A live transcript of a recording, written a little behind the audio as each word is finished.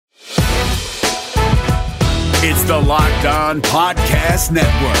It's the Locked On Podcast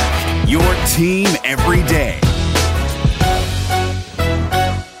Network, your team every day.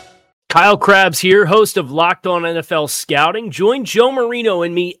 Kyle Krabs here, host of Locked On NFL Scouting. Join Joe Marino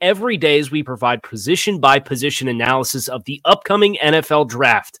and me every day as we provide position-by-position analysis of the upcoming NFL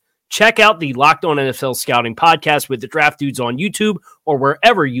Draft. Check out the Locked On NFL Scouting podcast with the Draft Dudes on YouTube or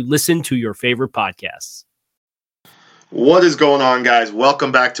wherever you listen to your favorite podcasts. What is going on, guys?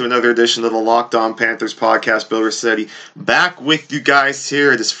 Welcome back to another edition of the Locked On Panthers podcast. Bill Rossetti back with you guys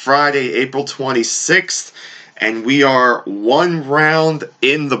here. It is Friday, April 26th, and we are one round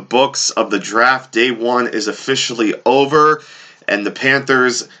in the books of the draft. Day one is officially over, and the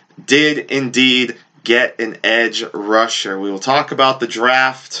Panthers did indeed get an edge rusher. We will talk about the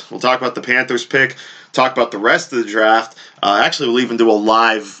draft. We'll talk about the Panthers pick, talk about the rest of the draft. Actually, we'll even do a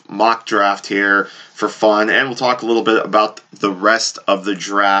live mock draft here for fun, and we'll talk a little bit about the rest of the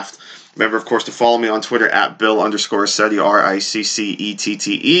draft. Remember, of course, to follow me on Twitter at Bill_Rossetti,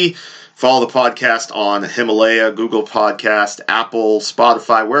 RICCETTE. Follow the podcast on Himalaya, Google Podcast, Apple,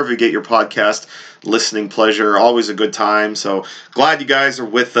 Spotify, wherever you get your podcast listening pleasure. Always a good time. So glad you guys are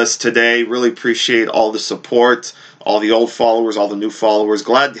with us today. Really appreciate all the support, all the old followers, all the new followers.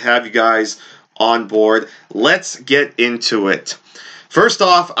 Glad to have you guys on board. Let's get into it. First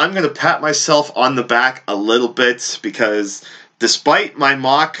off, I'm going to pat myself on the back a little bit because despite my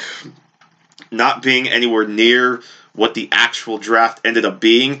mock not being anywhere near what the actual draft ended up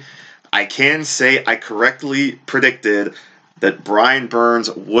being, I can say I correctly predicted that Brian Burns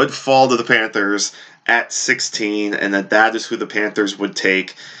would fall to the Panthers at 16 and that is who the Panthers would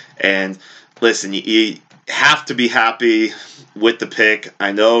take. And listen, you have to be happy with the pick.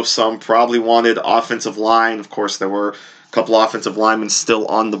 I know some probably wanted offensive line. Of course, there were a couple offensive linemen still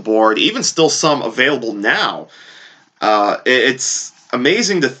on the board, even still some available now. It's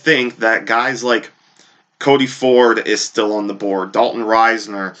amazing to think that guys like Cody Ford is still on the board. Dalton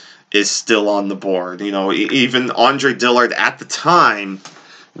Reisner is still on the board. You know, even Andre Dillard at the time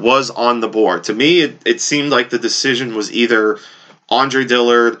was on the board. To me, it seemed like the decision was either Andre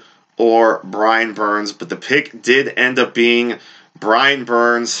Dillard or Brian Burns, but the pick did end up being Brian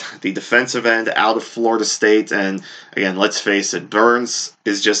Burns, the defensive end out of Florida State. And again, let's face it, Burns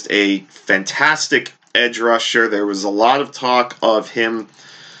is just a fantastic edge rusher. There was a lot of talk of him.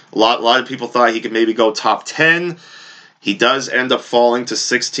 A lot of people thought he could maybe go top 10. He does end up falling to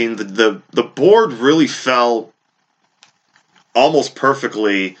 16. The board really fell almost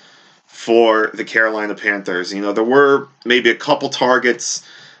perfectly for the Carolina Panthers. You know, there were maybe a couple targets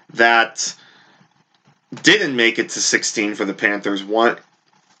that didn't make it to 16 for the Panthers. The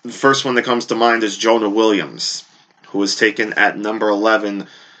first one that comes to mind is Jonah Williams, who was taken at number 11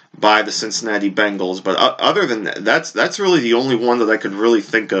 by the Cincinnati Bengals. But other than that, that's really the only one that I could really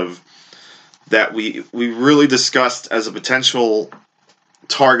think of that we really discussed as a potential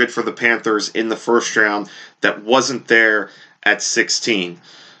target for the Panthers in the first round that wasn't there at 16.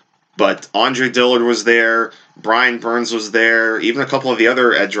 But Andre Dillard was there, Brian Burns was there, even a couple of the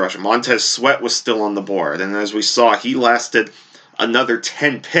other edge rushers. Montez Sweat was still on the board, and as we saw, he lasted another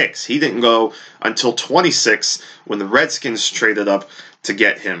 10 picks. He didn't go until 26 when the Redskins traded up to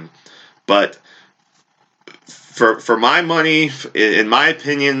get him. But for my money, in my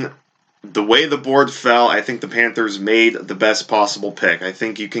opinion, the way the board fell, I think the Panthers made the best possible pick. I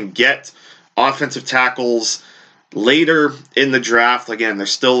think you can get offensive tackles later in the draft. Again,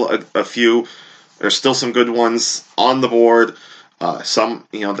 there's still a few. There's still some good ones on the board. Some,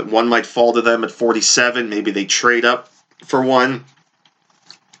 that one might fall to them at 47. Maybe they trade up for one.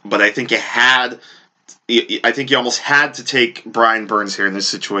 But I think you almost had to take Brian Burns here in this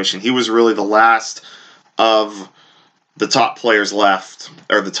situation. He was really the last of the top players left,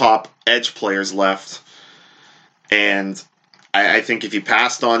 or the top edge players left. And I think if you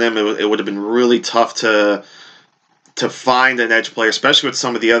passed on him, it would have been really tough to find an edge player, especially with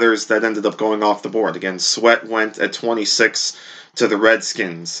some of the others that ended up going off the board. Again, Sweat went at 26 to the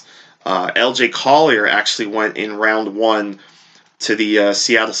Redskins. L.J. Collier actually went in round 1 to the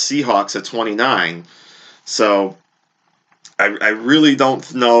Seattle Seahawks at 29. So I really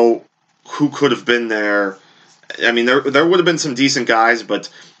don't know who could have been there. I mean, there would have been some decent guys, but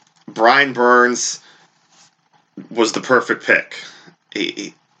Brian Burns was the perfect pick.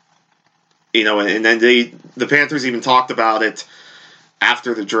 And then the Panthers even talked about it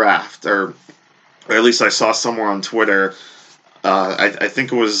after the draft, or at least I saw somewhere on Twitter. I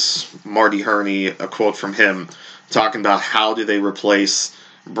think it was Marty Herney, a quote from him, talking about how do they replace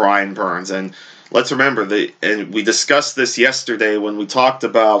Brian Burns. And let's remember, and we discussed this yesterday when we talked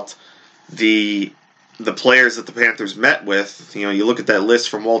about the players that the Panthers met with. You look at that list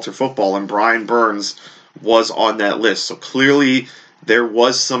from Walter Football, and Brian Burns was on that list. So clearly there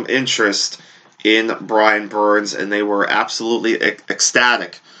was some interest in Brian Burns, and they were absolutely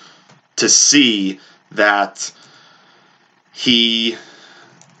ecstatic to see that he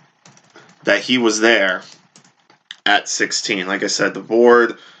was there at 16. Like I said, the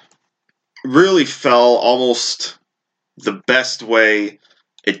board really fell almost the best way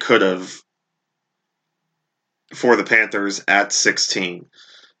it could have for the Panthers at 16.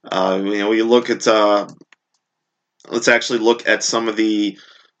 You look at let's actually look at some of the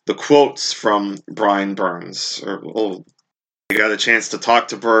quotes from Brian Burns. I got a chance to talk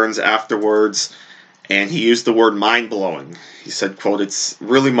to Burns afterwards, and he used the word mind-blowing. He said, quote, "It's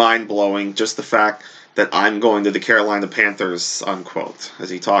really mind-blowing, just the fact that I'm going to the Carolina Panthers," unquote, as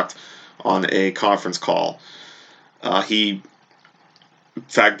he talked on a conference call. In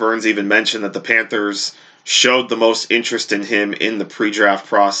fact, Burns even mentioned that the Panthers showed the most interest in him in the pre-draft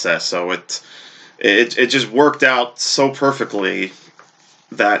process. So it just worked out so perfectly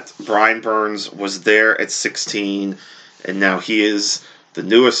that Brian Burns was there at 16, and now he is the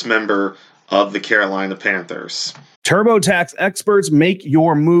newest member of the Carolina Panthers. TurboTax experts, make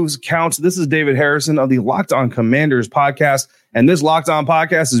your moves count. This is David Harrison of the Locked On Commanders podcast, and this Locked On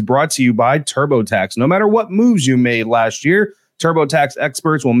podcast is brought to you by TurboTax. No matter what moves you made last year, TurboTax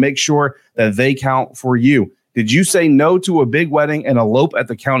experts will make sure that they count for you. Did you say no to a big wedding and elope at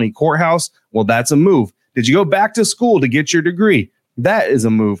the county courthouse? Well, that's a move. Did you go back to school to get your degree? That is a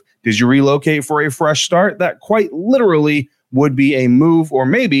move. Did you relocate for a fresh start? That quite literally would be a move. Or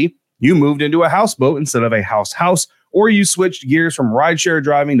maybe you moved into a houseboat instead of a house, or you switched gears from rideshare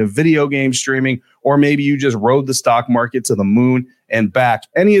driving to video game streaming, or maybe you just rode the stock market to the moon and back.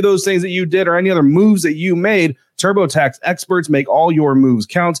 Any of those things that you did or any other moves that you made, TurboTax experts make all your moves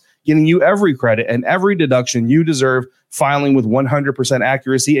count, getting you every credit and every deduction you deserve, filing with 100%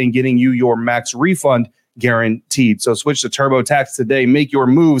 accuracy, and getting you your max refund guaranteed. So switch to TurboTax today. Make your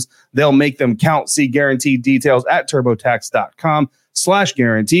moves. They'll make them count. See guaranteed details at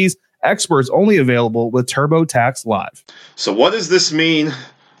turbotax.com/guarantees. Experts only available with TurboTax Live. So what does this mean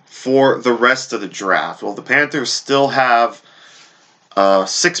for the rest of the draft? Well, the Panthers still have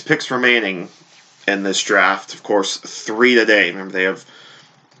 6 picks remaining in this draft. Of course, 3 today. Remember, they have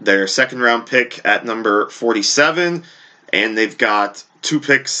their second-round pick at number 47, and they've got 2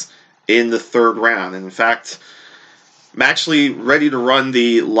 picks in the 3rd round. And in fact, I'm actually ready to run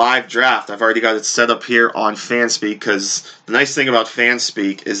the live draft. I've already got it set up here on Fanspeak, because the nice thing about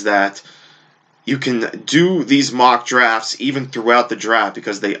Fanspeak is that you can do these mock drafts even throughout the draft,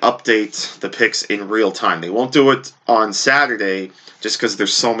 because they update the picks in real time. They won't do it on Saturday just because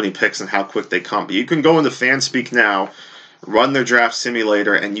there's so many picks and how quick they come. But you can go into Fanspeak now, run their draft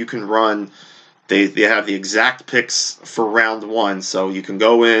simulator, and you can run. They have the exact picks for round 1, so you can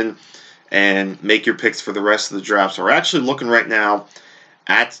go in and make your picks for the rest of the draft. So we're actually looking right now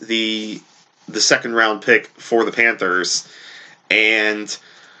at the second round pick for the Panthers, and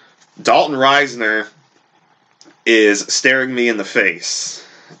Dalton Risner is staring me in the face.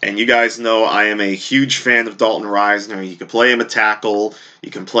 And you guys know I am a huge fan of Dalton Risner. You can play him at tackle,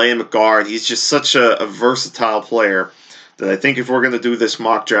 you can play him at guard. He's just such a versatile player that I think if we're going to do this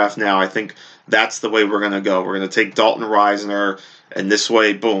mock draft now, I think that's the way we're going to go. We're going to take Dalton Risner, and this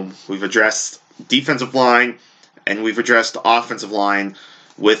way, boom, we've addressed defensive line and we've addressed offensive line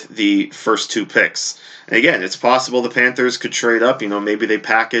with the first 2 picks. And again, it's possible the Panthers could trade up. Maybe they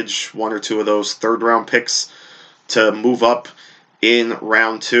package 1 or 2 of those 3rd-round picks to move up in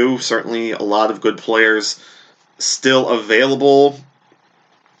round 2. Certainly a lot of good players still available.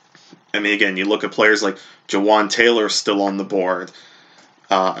 I mean, again, you look at players like Jawan Taylor still on the board.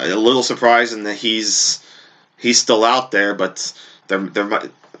 A little surprising that he's still out there, but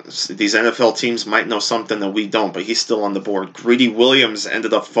these NFL teams might know something that we don't, but he's still on the board. Greedy Williams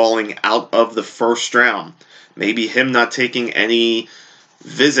ended up falling out of the 1st round. Maybe him not taking any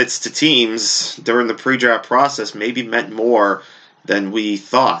visits to teams during the pre-draft process maybe meant more than we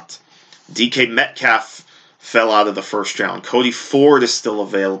thought. DK Metcalf fell out of the 1st round. Cody Ford is still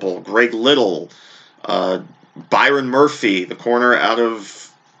available. Greg Little, Byron Murphy, the corner out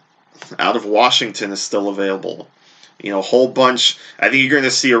of Washington, is still available. A whole bunch. I think you're going to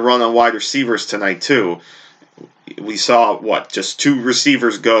see a run on wide receivers tonight, too. We saw, just 2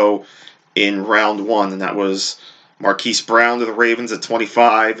 receivers go in round 1, and that was Marquise Brown to the Ravens at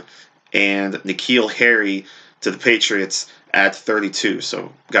 25 and N'Keal Harry to the Patriots at 32.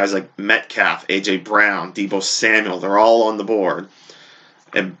 So guys like Metcalf, A.J. Brown, Deebo Samuel, they're all on the board.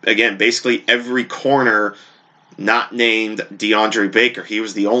 And again, basically every corner not named DeAndre Baker. He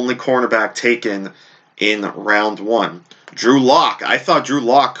was the only cornerback taken in round 1. Drew Lock. I thought Drew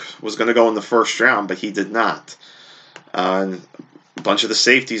Lock was going to go in the first round, but he did not. And a bunch of the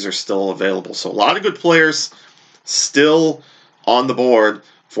safeties are still available. So a lot of good players still on the board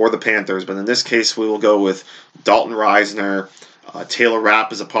for the Panthers. But in this case, we will go with Dalton Risner. Taylor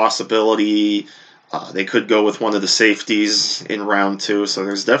Rapp is a possibility. They could go with one of the safeties in round 2. So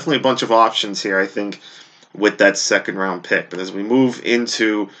there's definitely a bunch of options here, I think, with that second round pick. But as we move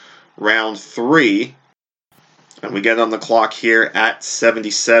into round 3, and we get on the clock here at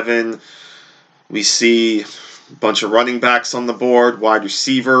 77, we see a bunch of running backs on the board, wide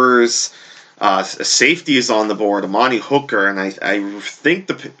receivers, a safety is on the board, Amani Hooker, and I think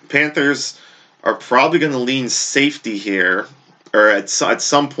the Panthers are probably going to lean safety here, or at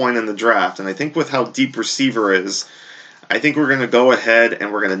some point in the draft. And I think with how deep receiver is, I think we're going to go ahead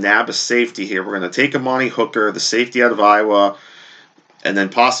and we're going to nab a safety here. We're going to take Amani Hooker, the safety out of Iowa, and then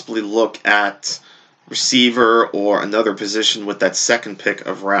possibly look at receiver or another position with that second pick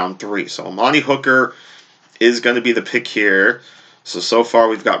of round 3. So Amani Hooker is going to be the pick here. So far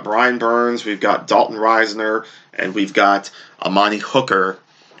we've got Brian Burns, we've got Dalton Risner, and we've got Amani Hooker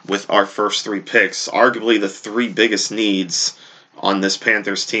with our first 3 picks. Arguably the 3 biggest needs on this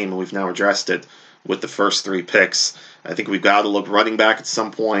Panthers team, and we've now addressed it with the first 3 picks. I think we've got to look running back at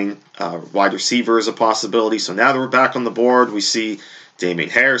some point. Wide receiver is a possibility. So now that we're back on the board, we see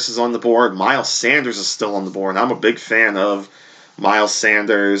Damian Harris is on the board. Miles Sanders is still on the board. I'm a big fan of Miles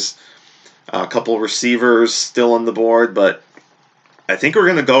Sanders. A couple of receivers still on the board, but I think we're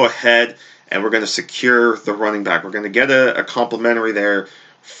going to go ahead and we're going to secure the running back. We're going to get a complimentary there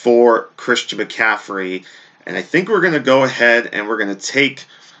for Christian McCaffrey, and I think we're going to go ahead and we're going to take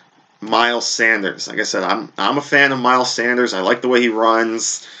Miles Sanders. Like I said, I'm a fan of Miles Sanders. I like the way he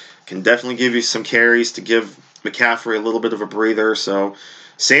runs. Can definitely give you some carries to give McCaffrey a little bit of a breather. So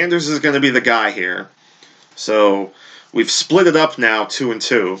Sanders is going to be the guy here. So we've split it up now 2 and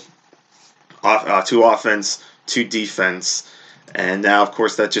 2. 2 offense, 2 defense. And now, of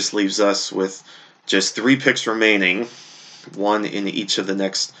course, that just leaves us with just 3 picks remaining. 1 in each of the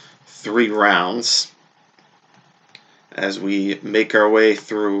next 3 rounds. As we make our way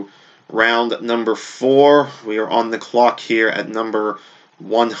through round number 4, we are on the clock here at number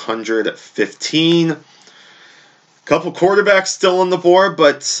 115. Couple quarterbacks still on the board,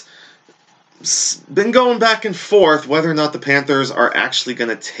 but been going back and forth whether or not the Panthers are actually going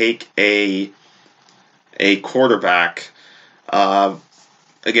to take a quarterback.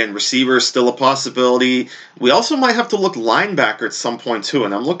 Again, receiver is still a possibility. We also might have to look linebacker at some point too,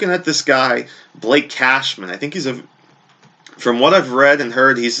 and I'm looking at this guy, Blake Cashman. I think from what I've read and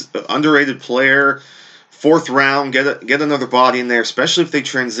heard, he's an underrated player. 4th round, get another body in there, especially if they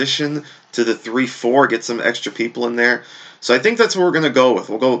transition to the 3-4, get some extra people in there. So I think that's what we're going to go with.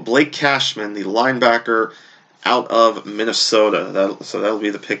 We'll go with Blake Cashman, the linebacker out of Minnesota. So that'll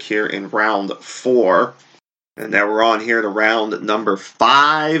be the pick here in round 4. And now we're on here to round number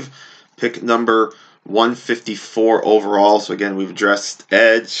 5, pick number 154 overall. So again, we've addressed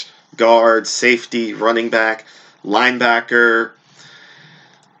edge, guard, safety, running back, linebacker.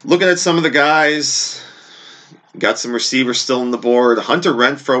 Looking at some of the guys, got some receivers still on the board. Hunter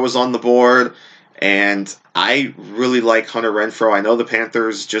Renfrow is on the board, and I really like Hunter Renfrow. I know the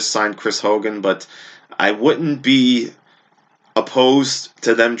Panthers just signed Chris Hogan, but I wouldn't be opposed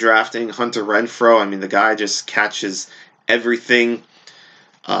to them drafting Hunter Renfrow. I mean, the guy just catches everything.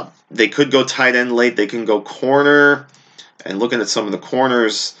 They could go tight end late. They can go corner. And looking at some of the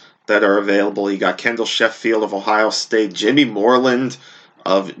corners that are available, you got Kendall Sheffield of Ohio State, Jimmy Moreland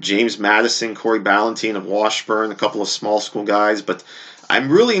of James Madison, Corey Ballentine of Washburn, a couple of small school guys. But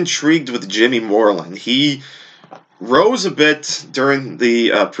I'm really intrigued with Jimmy Moreland. He rose a bit during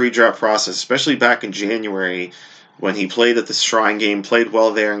the pre-draft process, especially back in January when he played at the Shrine Game, played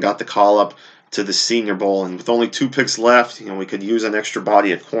well there, and got the call up to the Senior Bowl. And with only 2 picks left, we could use an extra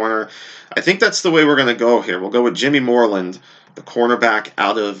body at corner. I think that's the way we're going to go here. We'll go with Jimmy Moreland, the cornerback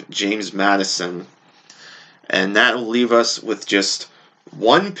out of James Madison. And that will leave us with just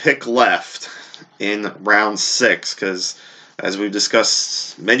 1 pick left in round 6, because as we've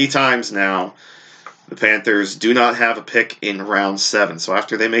discussed many times now, the Panthers do not have a pick in round 7. So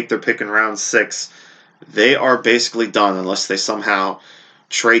after they make their pick in round 6, they are basically done unless they somehow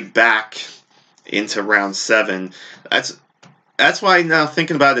trade back into round 7. That's why now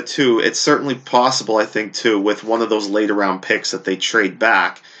thinking about it too, it's certainly possible, I think, too, with one of those later round picks that they trade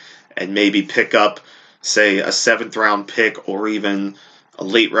back and maybe pick up, say, a 7th round pick or even a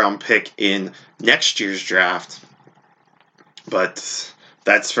late round pick in next year's draft. But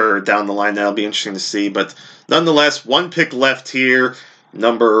that's for down the line. That'll be interesting to see. But nonetheless, 1 pick left here,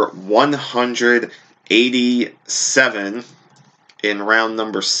 number 118. 87 in round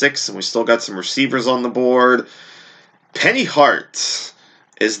number 6, and we still got some receivers on the board. Penny Hart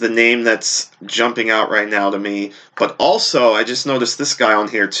is the name that's jumping out right now to me. But also, I just noticed this guy on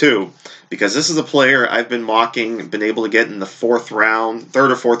here too, because this is a player I've been mocking, been able to get in the 4th round,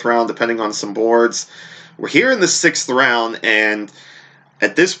 3rd or 4th round, depending on some boards. We're here in the 6th round, and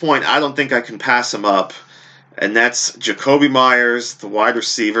at this point, I don't think I can pass him up. And that's Jacoby Myers, the wide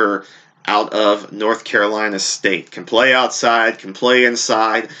receiver out of North Carolina State. Can play outside, can play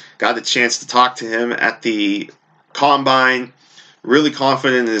inside. Got a chance to talk to him at the Combine. Really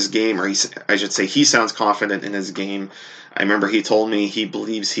confident in his game, or I should say he sounds confident in his game. I remember he told me he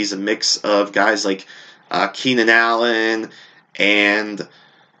believes he's a mix of guys like Keenan Allen and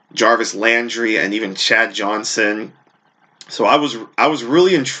Jarvis Landry and even Chad Johnson. So I was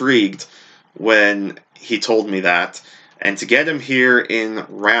really intrigued when he told me that. And to get him here in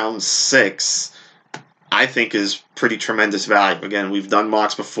round 6, I think is pretty tremendous value. Again, we've done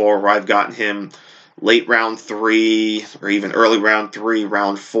mocks before where I've gotten him late round 3 or even early round 3,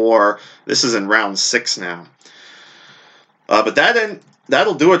 round 4. This is in round 6 now. But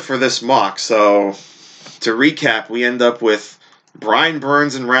that'll do it for this mock. So to recap, we end up with Brian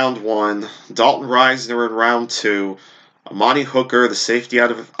Burns in round 1, Dalton Reisner in round 2, Amani Hooker, the safety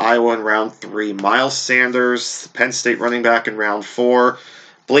out of Iowa, in round 3, Miles Sanders, the Penn State running back, in round 4,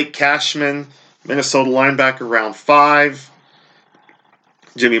 Blake Cashman, Minnesota linebacker, round 5,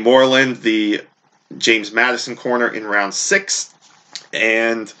 Jimmy Moreland, the James Madison corner, in round 6,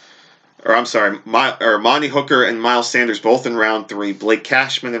 Amani Hooker and Miles Sanders both in round 3, Blake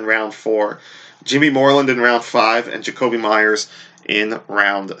Cashman in round 4, Jimmy Moreland in round 5, and Jacoby Myers in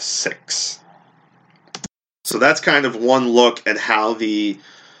round 6. So that's kind of one look at how the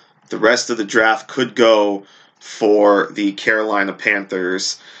rest of the draft could go for the Carolina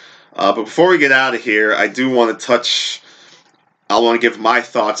Panthers. But before we get out of here, I want to give my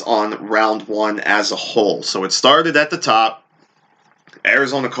thoughts on round 1 as a whole. So it started at the top.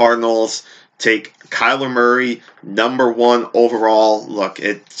 Arizona Cardinals take Kyler Murray, number 1 overall. Look,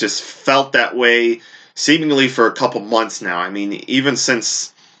 it just felt that way seemingly for a couple months now. I mean, even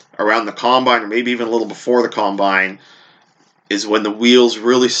since around the Combine, or maybe even a little before the Combine, is when the wheels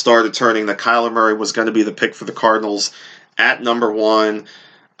really started turning that Kyler Murray was going to be the pick for the Cardinals at number 1.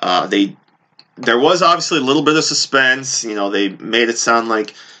 There was obviously a little bit of suspense. You know, they made it sound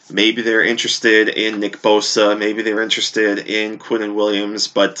like maybe they're interested in Nick Bosa, maybe they're interested in Quinnen Williams,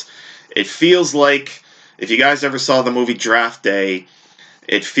 but it feels like, if you guys ever saw the movie Draft Day,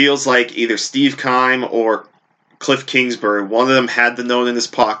 it feels like either Steve Keim or Cliff Kingsbury, one of them had the note in his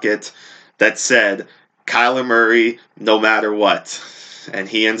pocket that said, Kyler Murray, no matter what. And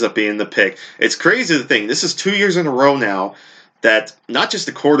he ends up being the pick. It's crazy to think, this is 2 years in a row now that not just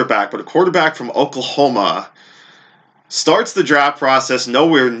a quarterback, but a quarterback from Oklahoma starts the draft process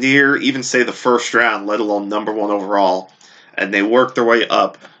nowhere near even, say, the first round, let alone number 1 overall. And they work their way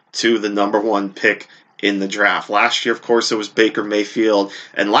up to the number 1 pick in the draft. Last year, of course, it was Baker Mayfield.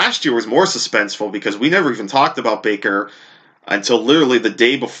 And last year was more suspenseful because we never even talked about Baker until literally the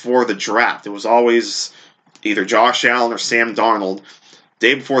day before the draft. It was always either Josh Allen or Sam Darnold.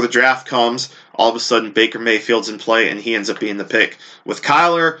 Day before the draft comes, all of a sudden Baker Mayfield's in play and he ends up being the pick. With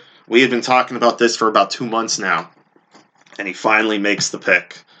Kyler, we had been talking about this for about 2 months now. And he finally makes the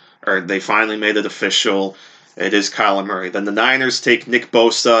pick. Or they finally made it official. It is Kyler Murray. Then the Niners take Nick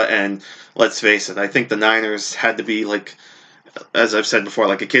Bosa, and let's face it, I think the Niners had to be, like, as I've said before,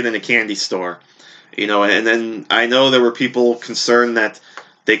 like a kid in a candy store. You know, and then I know there were people concerned that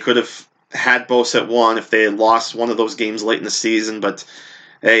they could have had Bosa at 1 if they had lost one of those games late in the season, but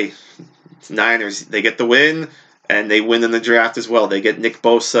hey, Niners, they get the win, and they win in the draft as well. They get Nick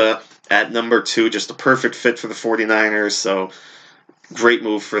Bosa at number 2, just a perfect fit for the 49ers, so great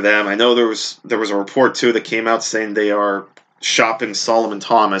move for them. I know there was a report, too, that came out saying they are shopping Solomon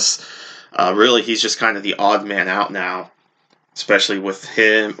Thomas. Really, he's just kind of the odd man out now, especially with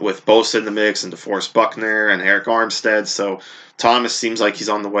Bosa in the mix and DeForest Buckner and Eric Armstead, so Thomas seems like he's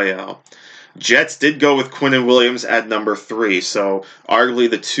on the way out. Jets did go with Quinnen Williams at number 3, so arguably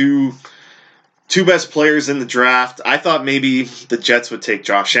the two best players in the draft. I thought maybe the Jets would take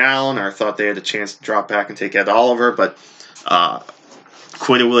Josh Allen, or I thought they had a chance to drop back and take Ed Oliver, but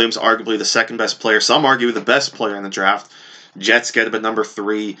Quinnen Williams, arguably the second best player. Some argue the best player in the draft. Jets get him at number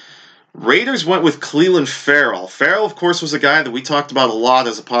 3. Raiders went with Clelin Ferrell. Ferrell, of course, was a guy that we talked about a lot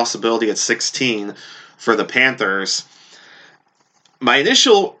as a possibility at 16 for the Panthers. My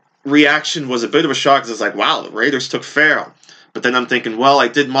initial reaction was a bit of a shock because I was like, wow, the Raiders took Ferrell. But then I'm thinking, well, I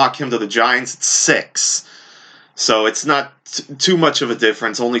did mock him to the Giants at 6. So it's not too much of a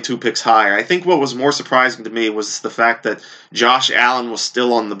difference, only 2 picks higher. I think what was more surprising to me was the fact that Josh Allen was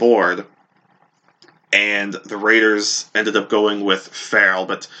still on the board, and the Raiders ended up going with Farrell.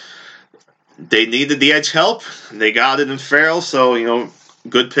 But they needed the edge help, and they got it in Farrell, so,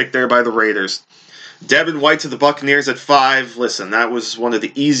 good pick there by the Raiders. Devin White to the Buccaneers at 5. Listen, that was one of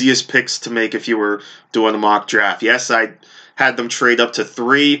the easiest picks to make if you were doing a mock draft. Yes, I had them trade up to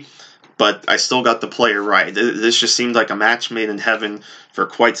 3, but I still got the player right. This just seemed like a match made in heaven for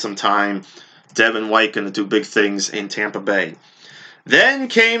quite some time. Devin White going to do big things in Tampa Bay. Then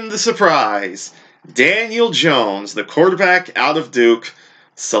came the surprise. Daniel Jones, the quarterback out of Duke,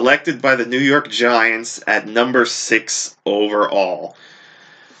 selected by the New York Giants at number 6 overall.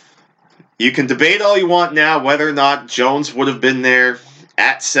 You can debate all you want now whether or not Jones would have been there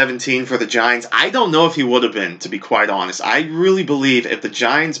at 17 for the Giants. I don't know if he would have been, to be quite honest. I really believe if the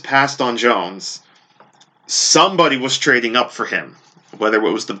Giants passed on Jones, somebody was trading up for him. Whether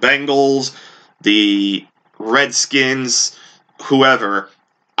it was the Bengals, the Redskins, whoever,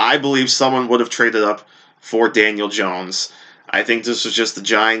 I believe someone would have traded up for Daniel Jones. I think this was just the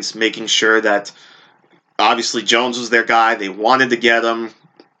Giants making sure that, obviously, Jones was their guy. They wanted to get him.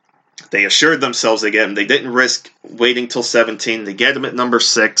 They assured themselves they get him. They didn't risk waiting till 17. They get him at number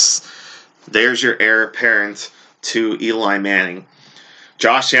 6. There's your heir apparent to Eli Manning.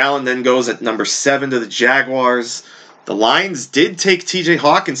 Josh Allen then goes at number 7 to the Jaguars. The Lions did take TJ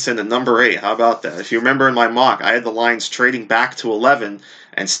Hawkinson at number 8. How about that? If you remember in my mock, I had the Lions trading back to 11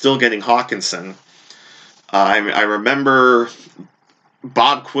 and still getting Hawkinson. I remember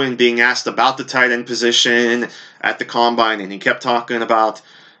Bob Quinn being asked about the tight end position at the Combine, and he kept talking about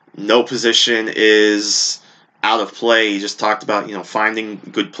no position is out of play. He just talked about, finding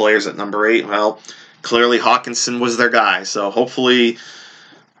good players at number 8. Well, clearly Hawkinson was their guy. So hopefully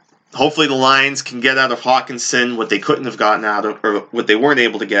the Lions can get out of Hawkinson what they couldn't have gotten out of, or what they weren't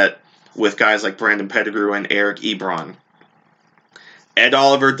able to get with guys like Brandon Pettigrew and Eric Ebron. Ed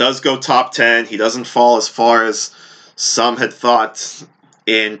Oliver does go top 10. He doesn't fall as far as some had thought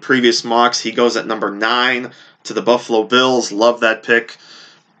in previous mocks. He goes at number 9 to the Buffalo Bills. Love that pick.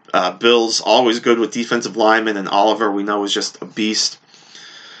 Bills always good with defensive linemen, and Oliver we know is just a beast.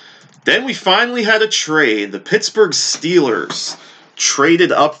 Then we finally had a trade. The Pittsburgh Steelers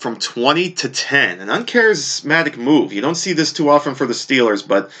traded up from 20 to 10. An uncharismatic move. You don't see this too often for the Steelers,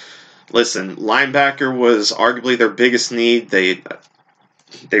 but listen, linebacker was arguably their biggest need. They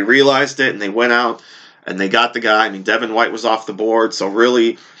realized it, and they went out and they got the guy. I mean, Devin White was off the board, so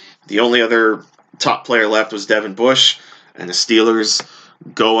really the only other top player left was Devin Bush, and the Steelers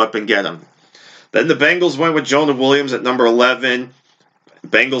go up and get him. Then the Bengals went with Jonah Williams at number 11.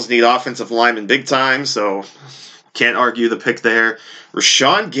 Bengals need offensive linemen big time, so can't argue the pick there.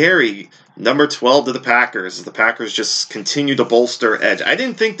 Rashawn Gary, number 12 to the Packers. The Packers just continue to bolster edge. I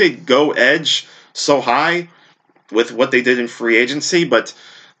didn't think they'd go edge so high with what they did in free agency, but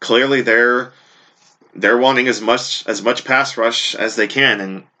clearly they're wanting as much pass rush as they can,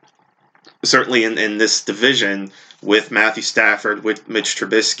 and certainly in this division with Matthew Stafford, with Mitch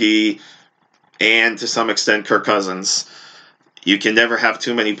Trubisky, and to some extent Kirk Cousins, you can never have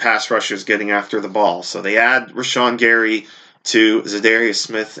too many pass rushers getting after the ball. So they add Rashawn Gary to Zadarius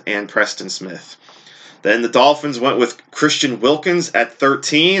Smith and Preston Smith. Then the Dolphins went with Christian Wilkins at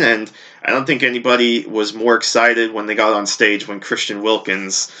 13, and I don't think anybody was more excited when they got on stage when Christian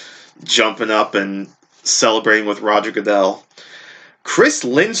Wilkins jumping up and celebrating with Roger Goodell. Chris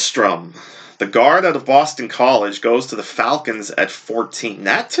Lindstrom, the guard out of Boston College, goes to the Falcons at 14.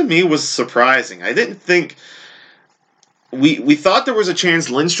 That to me was surprising. I didn't think... We thought there was a chance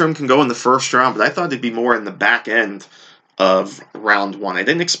Lindstrom can go in the first round, but I thought it'd be more in the back end of round 1. I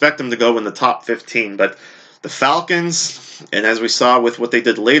didn't expect him to go in the top 15, but the Falcons, and as we saw with what they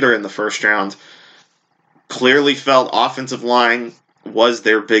did later in the first round, clearly felt offensive line was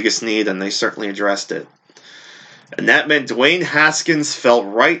their biggest need, and they certainly addressed it. And that meant Dwayne Haskins fell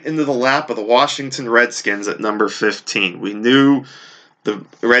right into the lap of the Washington Redskins at number 15. We knew the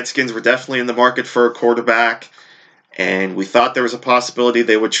Redskins were definitely in the market for a quarterback, and we thought there was a possibility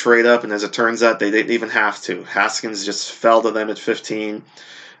they would trade up, and as it turns out, they didn't even have to. Haskins just fell to them at 15.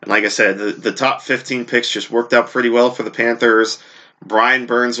 And like I said, the top 15 picks just worked out pretty well for the Panthers. Brian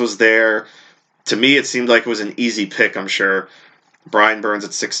Burns was there. To me, it seemed like it was an easy pick, I'm sure. Brian Burns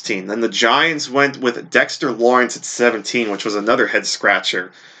at 16. Then the Giants went with Dexter Lawrence at 17, which was another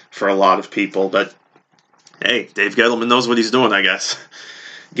head-scratcher for a lot of people. But, hey, Dave Gettleman knows what he's doing, I guess.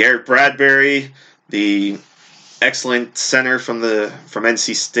 Garrett Bradbury, the excellent center from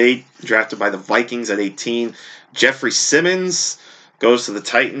NC State, drafted by the Vikings at 18. Jeffrey Simmons goes to the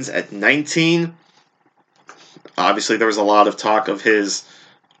Titans at 19. Obviously, there was a lot of talk of his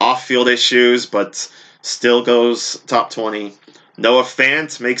off-field issues, but still goes top 20. Noah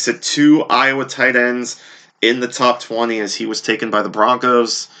Fant makes it 2 Iowa tight ends in the top 20 as he was taken by the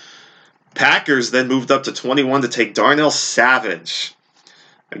Broncos. Packers then moved up to 21 to take Darnell Savage.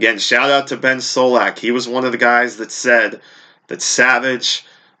 Again, shout out to Ben Solak. He was one of the guys that said that Savage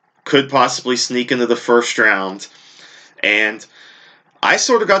could possibly sneak into the first round. And I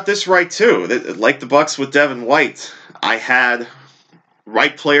sort of got this right too. Like the Bucs with Devin White, I had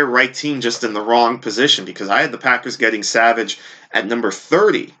right player, right team, just in the wrong position because I had the Packers getting Savage at number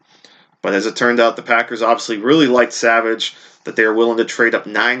 30. But as it turned out, the Packers obviously really liked Savage, that they were willing to trade up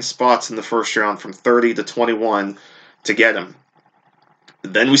 9 spots in the first round from 30 to 21 to get him.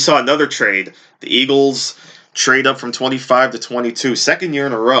 Then we saw another trade. The Eagles trade up from 25 to 22, second year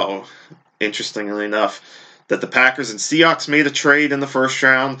in a row, interestingly enough, that the Packers and Seahawks made a trade in the first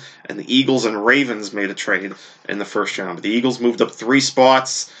round, and the Eagles and Ravens made a trade in the first round. The Eagles moved up 3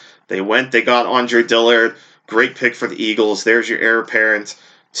 spots. They got Andre Dillard. Great pick for the Eagles. There's your heir apparent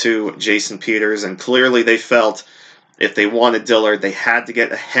to Jason Peters, and clearly they felt if they wanted Dillard, they had to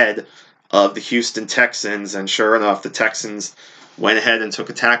get ahead of the Houston Texans, and sure enough, the Texans went ahead and took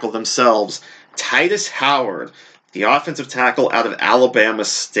a tackle themselves. Titus Howard, the offensive tackle out of Alabama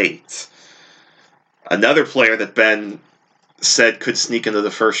State. Another player that Ben said could sneak into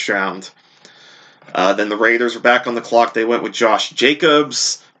the first round. Then the Raiders were back on the clock. They went with Josh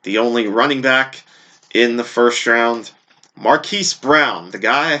Jacobs, the only running back in the first round. Marquise Brown, the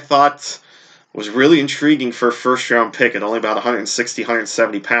guy I thought was really intriguing for a first-round pick at only about 160,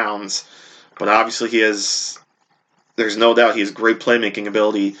 170 pounds. But obviously there's no doubt he has great playmaking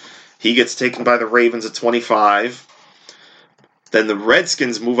ability. He gets taken by the Ravens at 25. Then the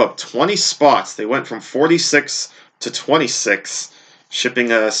Redskins move up 20 spots. They went from 46 to 26,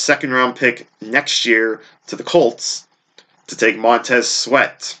 shipping a second-round pick next year to the Colts to take Montez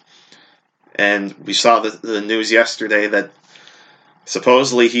Sweat. And we saw the news yesterday that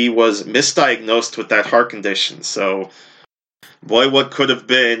supposedly he was misdiagnosed with that heart condition. So, boy, what could have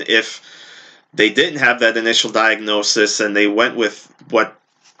been if they didn't have that initial diagnosis and they went with what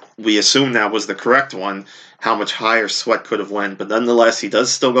we assume now was the correct one, how much higher Sweat could have went. But nonetheless, he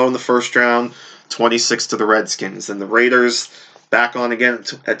does still go in the first round, 26 to the Redskins. And the Raiders back on again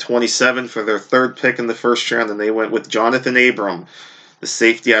at 27 for their third pick in the first round, and they went with Jonathan Abram, the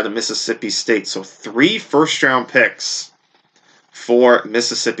safety out of Mississippi State. So 3 first-round picks for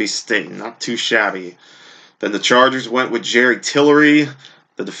Mississippi State. Not too shabby. Then the Chargers went with Jerry Tillery,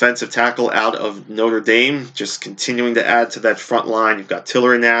 the defensive tackle out of Notre Dame, just continuing to add to that front line. You've got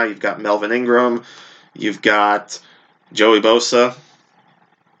Tillery now. You've got Melvin Ingram. You've got Joey Bosa.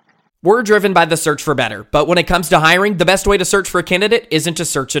 We're driven by the search for better, but when it comes to hiring, the best way to search for a candidate isn't to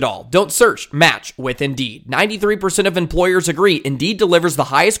search at all. Don't search, match with Indeed. 93% of employers agree Indeed delivers the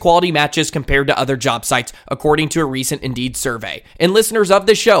highest quality matches compared to other job sites, according to a recent Indeed survey. And listeners of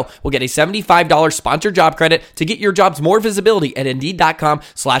this show will get a $75 sponsored job credit to get your jobs more visibility at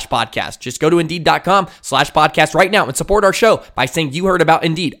Indeed.com/podcast. Just go to Indeed.com/podcast right now and support our show by saying you heard about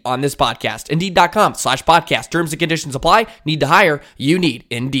Indeed on this podcast. Indeed.com/podcast. Terms and conditions apply. Need to hire? You need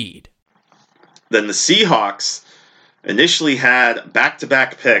Indeed. Then the Seahawks initially had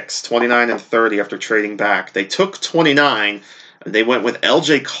back-to-back picks, 29 and 30, after trading back. They took 29, and they went with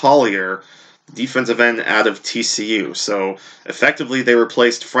L.J. Collier, defensive end out of TCU. So effectively, they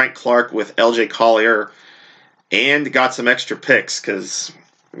replaced Frank Clark with L.J. Collier and got some extra picks because,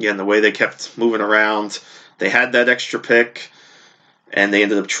 again, the way they kept moving around, they had that extra pick, and they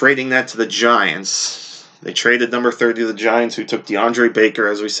ended up trading that to the Giants. They traded number 30 to the Giants, who took DeAndre Baker,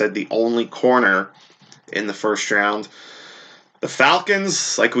 as we said, the only corner in the first round. The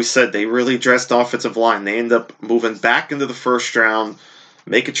Falcons, like we said, they really addressed offensive line. They end up moving back into the first round,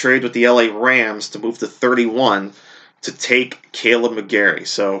 make a trade with the LA Rams to move to 31 to take Caleb McGarry.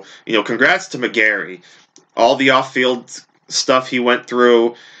 So, congrats to McGarry. All the off-field stuff he went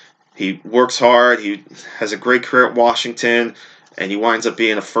through, he works hard, he has a great career at Washington, and he winds up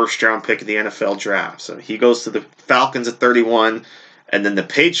being a first-round pick of the NFL draft. So he goes to the Falcons at 31, and then the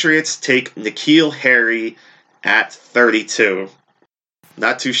Patriots take N'Keal Harry at 32.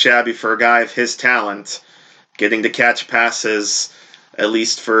 Not too shabby for a guy of his talent, getting to catch passes, at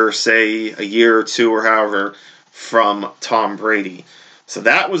least for, say, a year or two or however, from Tom Brady. So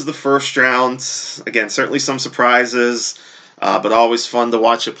that was the first round. Again, certainly some surprises, but always fun to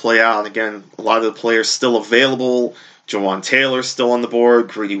watch it play out. Again, a lot of the players still available. Jawan Taylor still on the board,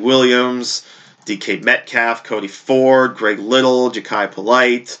 Greedy Williams, DK Metcalf, Cody Ford, Greg Little, Ja'Kai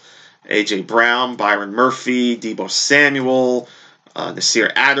Polite, A.J. Brown, Byron Murphy, Deebo Samuel,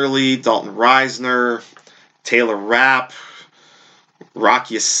 Nasir Adderley, Dalton Reisner, Taylor Rapp,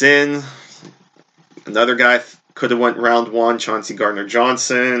 Rocky Sin, another guy could have went round 1, Chauncey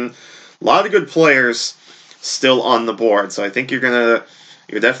Gardner-Johnson. A lot of good players still on the board. So I think you're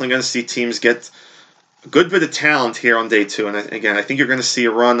definitely going to see teams get a good bit of talent here on day 2. And again, I think you're going to see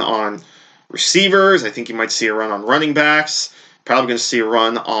a run on receivers. I think you might see a run on running backs. Probably going to see a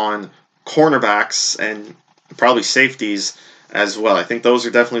run on cornerbacks and probably safeties as well. I think those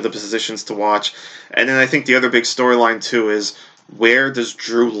are definitely the positions to watch. And then I think the other big storyline too is, where does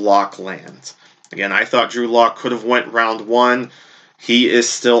Drew Lock land? Again, I thought Drew Lock could have went round 1. He is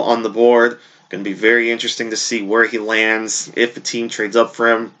still on the board. Going to be very interesting to see where he lands, if the team trades up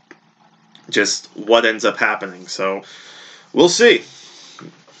for him, just what ends up happening. So we'll see.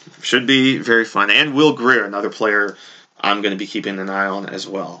 Should be very fun. And Will Grier, another player I'm going to be keeping an eye on as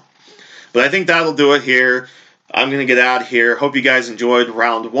well. But I think that'll do it here. I'm going to get out here. Hope you guys enjoyed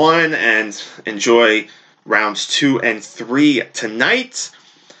round 1 and enjoy rounds 2 and 3 tonight.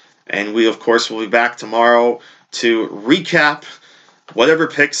 And we, of course, will be back tomorrow to recap whatever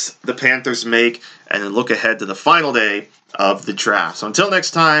picks the Panthers make and then look ahead to the final day of the draft. So until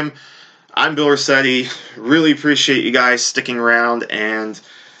next time, I'm Bill Rossetti. Really appreciate you guys sticking around and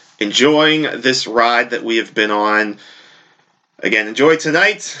enjoying this ride that we have been on. Again, enjoy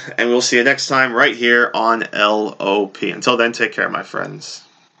tonight, and we'll see you next time right here on LOP. Until then, take care, my friends.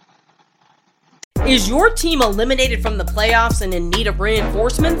 Is your team eliminated from the playoffs and in need of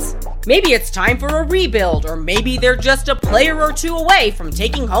reinforcements? Maybe it's time for a rebuild, or maybe they're just a player or two away from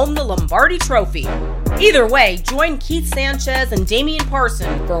taking home the Lombardi Trophy. Either way, join Keith Sanchez and Damian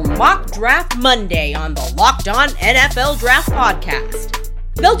Parson for Mock Draft Monday on the Locked On NFL Draft Podcast.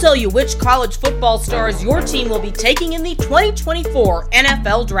 They'll tell you which college football stars your team will be taking in the 2024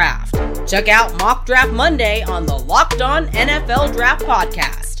 NFL Draft. Check out Mock Draft Monday on the Locked On NFL Draft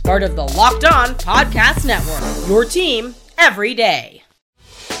Podcast, part of the Locked On Podcast Network, your team every day.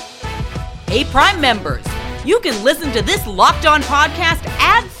 Hey, Prime members, you can listen to this Locked On podcast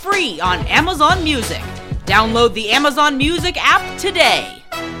ad-free on Amazon Music. Download the Amazon Music app today.